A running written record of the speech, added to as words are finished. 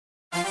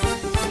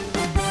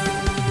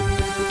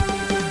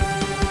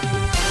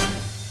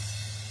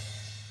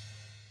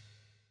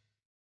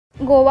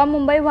Goa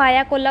Mumbai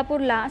via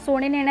कोल्हापूरला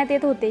सोने नेण्यात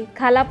येत होते।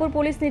 खालापूर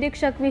पोलीस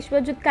निरीक्षक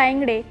विश्वजित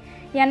कायंगडे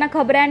यांना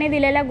खबऱ्याने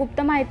दिलेल्या गुप्त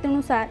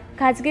माहितीनुसार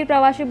खासगी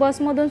प्रवासी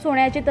बसमधून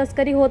सोन्याची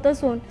तस्करी होत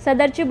असून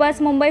सदरची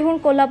बस मुंबईहून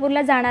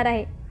कोल्हापूरला जाणार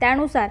आहे।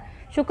 त्यानुसार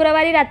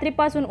शुक्रवारी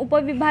रात्रीपासून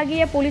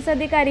उपविभागीय पोलीस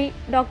अधिकारी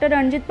डॉक्टर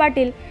रणजित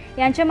पाटील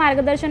यांच्या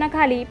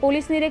मार्गदर्शनाखाली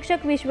पोलीस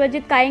निरीक्षक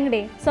विश्वजित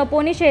कायंगडे,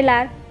 सपोनी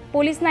शेलार,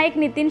 पोलीस नाईक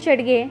नितीन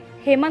शेडगे,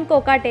 हेमंत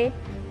कोकाटे,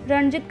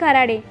 रणजित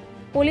खराडे,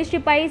 पोलीस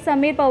शिपाई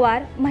समीर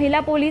पवार, महिला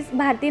पोलीस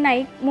भारती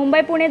नाईक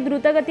मुंबई पुणे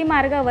द्रुतगती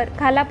मार्गावर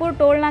खालापूर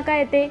टोल नाका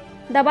येथे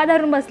दबा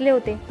धरून बसले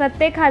होते।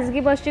 प्रत्येक खासगी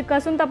बसची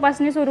कसून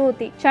तपासणी सुरू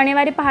होती।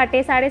 शनिवारी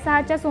पहाटे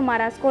 6:30च्या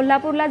सुमारास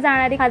कोल्हापूरला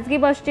जाणारी खासगी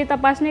बसची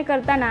तपासणी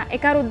करताना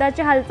एका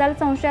वृद्धाची हालचाल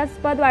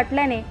संशयास्पद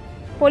वाटल्याने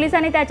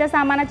पोलिसांनी त्याच्या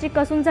सामानाची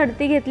कसून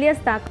झडती घेतली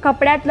असता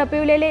कपड्यात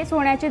लपविलेले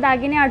सोन्याचे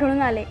दागिने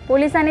आढळून आले।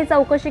 पोलिसांनी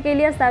चौकशी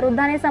केली असता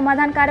वृद्धाने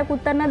समाधानकारक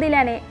उत्तर न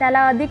दिल्याने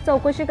त्याला अधिक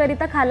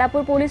चौकशीकरिता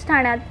खालापूर पोलीस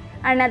ठाण्यात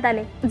आणण्यात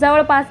आले।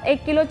 जवळपास 1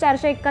 किलो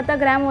 471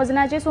 ग्रॅम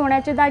वजनाचे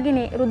सोन्याचे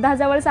दागिने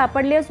वृद्धाजवळ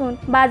सापडले असून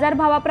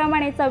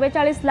बाजारभावाप्रमाणे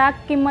 44 लाख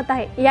किंमत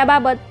आहे।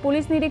 याबाबत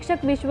पोलीस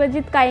निरीक्षक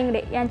विश्वजित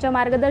कायंगडे यांच्या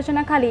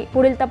मार्गदर्शनाखाली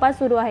पुढील तपास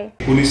सुरू आहे।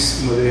 पोलीस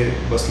मध्ये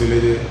बसलेले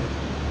जे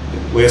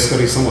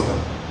वयस्कर इसम होता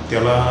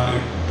त्याला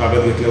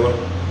ताब्यात घेतल्यावर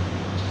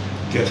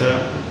त्याच्या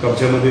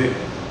कब्जामध्ये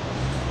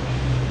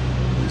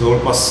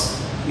जवळपास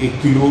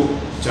 1 किलो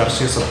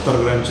 470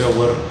 ग्रॅमच्या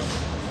वर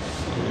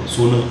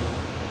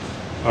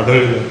सोनं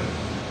आढळलं।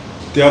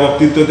 त्या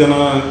बाबतीत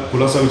त्यांना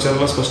खुलासा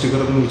विचारला,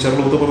 स्पष्टीकरण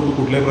विचारलं होतं, परंतु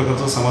कुठल्याही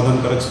प्रकारचं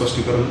समाधानकारक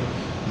स्पष्टीकरण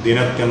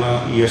देण्यात त्यांना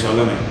यश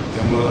आलं नाही।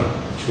 त्यामुळं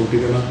शेवटी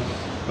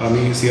त्यांना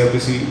आम्ही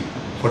CRPC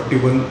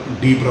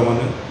 41D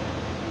प्रमाणे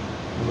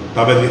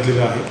ताब्यात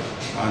घेतलेलं आहे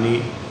आणि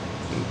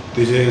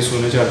ते जे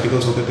सोन्याचे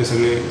आर्टिकल्स होते ते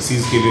सगळे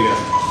सीज केलेले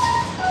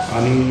आहेत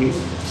आणि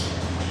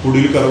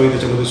पुढील कारवाई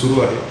त्याच्यामध्ये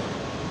सुरू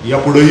आहे।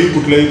 यापुढेही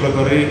कुठल्याही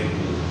प्रकारे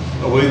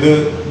अवैध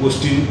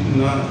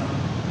गोष्टींना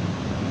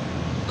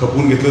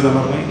खपवून घेतलं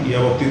जाणार नाही। या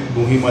बाबतीत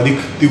मोहीम अधिक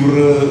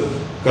तीव्र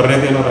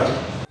करण्यात येणार आहे।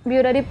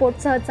 ब्युरो रिपोर्ट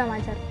सहज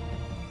समाचार।